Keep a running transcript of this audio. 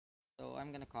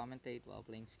I'm gonna commentate while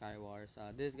playing Skywars.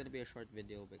 This is gonna be a short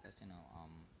video because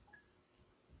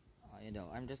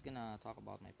I'm just gonna talk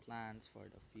about my plans for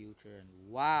the future. And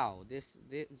wow, this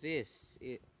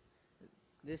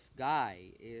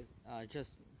guy is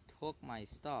just took my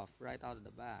stuff right out of the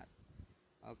bat.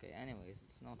 Okay, anyways,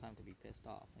 it's no time to be pissed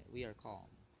off. We are calm.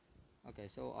 Okay,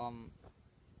 so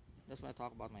just want to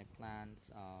talk about my plans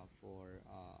for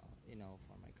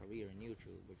for my career in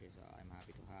YouTube, which is I'm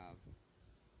happy to have.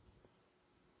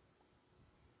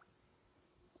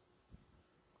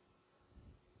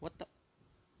 What the?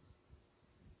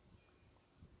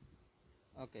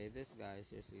 Okay, this guy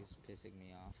seriously is pissing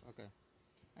me off. Okay.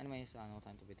 Anyways, no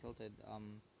time to be tilted.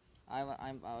 I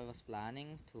was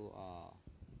planning to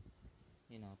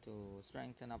to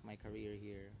strengthen up my career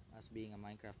here as being a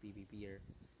Minecraft PvPer,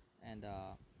 and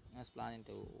I was planning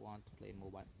to want to play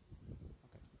mobile.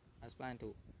 Okay. I was planning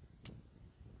to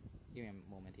give me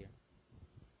a moment here.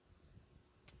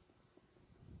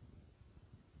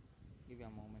 Give me a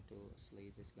moment to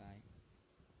slay this guy.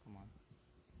 Come on.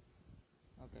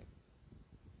 Okay.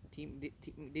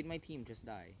 Did my team just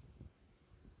die?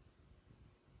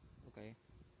 Okay.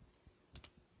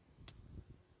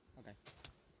 Okay.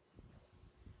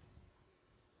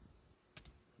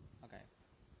 Okay.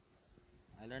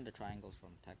 I learned the triangles from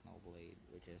Technoblade,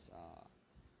 which is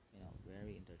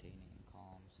very entertaining and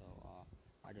calm. So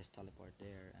I just teleport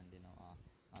there and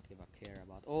not give a care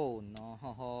about. Oh no!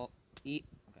 Okay.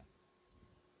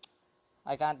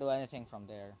 I can't do anything from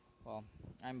there. Well,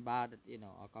 I'm bad at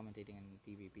commentating in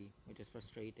PvP, which is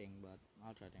frustrating, but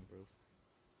I'll try to improve.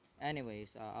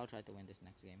 Anyways, I'll try to win this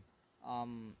next game.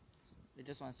 Um, I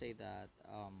just want to say that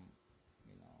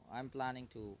I'm planning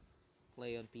to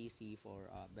play on PC for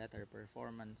better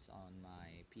performance on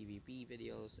my PvP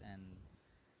videos and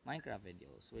Minecraft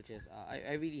videos, which is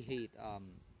I really hate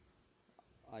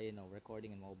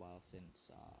recording in mobile since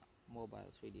mobile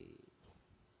is really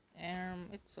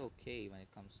it's okay when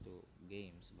it comes to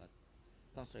games, but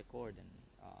it comes to recording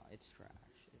it's trash.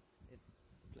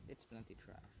 It's plenty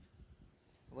trash.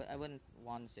 I wouldn't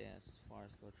want to say as far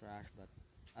as go trash, but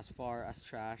as far as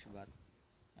trash, but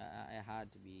I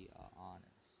had to be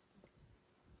honest.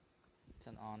 It's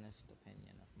an honest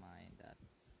opinion of mine that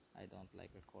I don't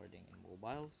like recording in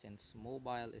mobile since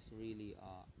mobile is really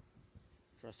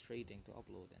frustrating to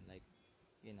upload and like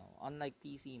unlike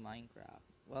PC Minecraft.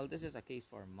 Well, this is a case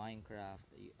for Minecraft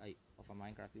of a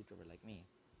Minecraft YouTuber like me.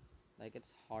 Like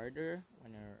it's harder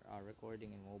when you're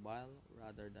recording in mobile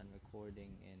rather than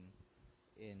recording in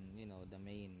the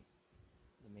main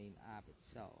app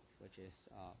itself, which is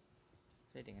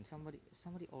trading. And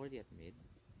somebody already at mid.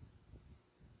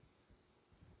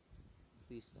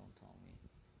 Please don't tell me.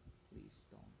 Please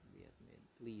don't be at mid.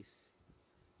 Please.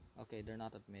 Okay, they're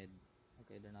not at mid.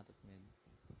 Okay, they're not at mid.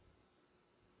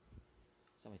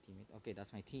 Is that my teammate? Okay,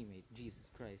 that's my teammate. Jesus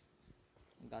Christ.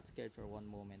 I got scared for one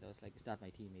moment. I was like, is that my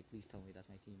teammate? Please tell me that's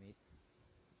my teammate.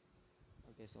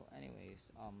 Okay, so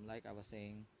anyways, like I was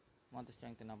saying, want to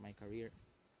strengthen up my career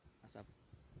as a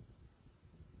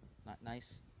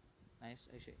nice, I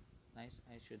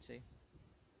should say.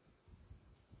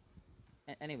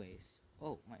 Anyways,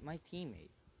 oh my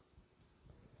teammate,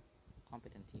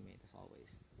 competent teammate as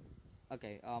always.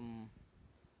 Okay,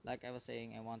 like I was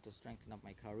saying, I want to strengthen up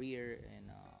my career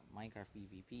in Minecraft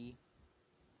PvP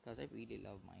because I really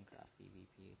love Minecraft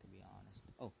PvP to be honest.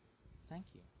 Oh, thank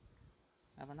you.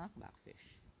 I have a knockback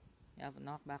fish. You have a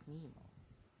knockback Nemo.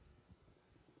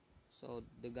 So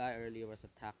the guy earlier was a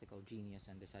tactical genius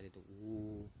and decided to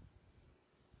woo.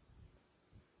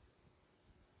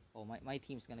 Oh, my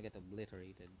team's gonna get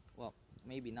obliterated. Well,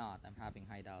 maybe not. I'm having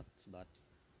hideouts, but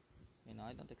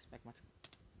I don't expect much.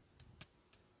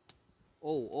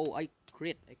 Oh, I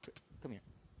crit. Come here.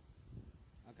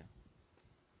 Okay.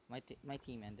 My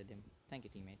team ended him. Thank you,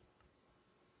 teammate.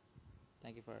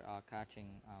 Thank you for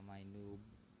catching my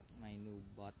noob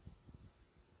butt.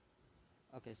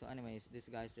 Okay, so anyways, this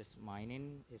guy's just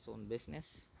minding his own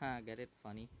business. Ha, get it?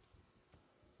 Funny.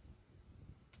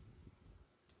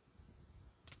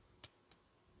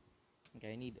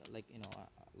 Okay, I need like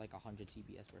 100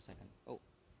 CPS per second. Oh,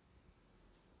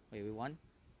 wait, we won?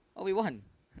 Oh, we won!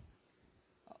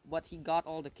 But he got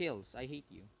all the kills. I hate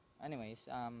you. Anyways,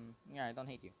 yeah, I don't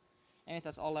hate you. Anyways,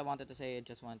 that's all I wanted to say. I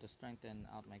just wanted to strengthen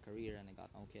out my career and I got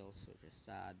no kills, which is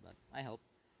sad, but I hope.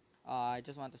 I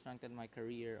just want to strengthen my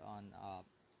career on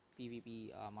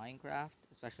PvP Minecraft,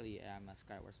 especially I'm a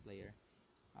Skywars player.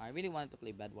 I really wanted to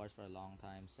play Bed Wars for a long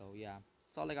time, so yeah.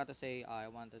 That's all I got to say. I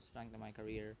want to strengthen my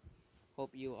career.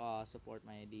 Hope you support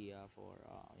my idea for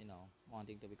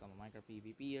wanting to become a Minecraft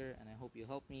PvPer, and I hope you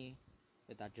help me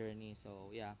with that journey.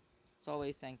 So yeah, as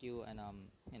always, thank you, and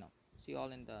see you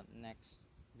all in the next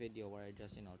video where I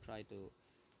just try to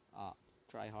uh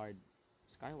try hard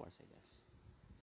Skywars, I guess.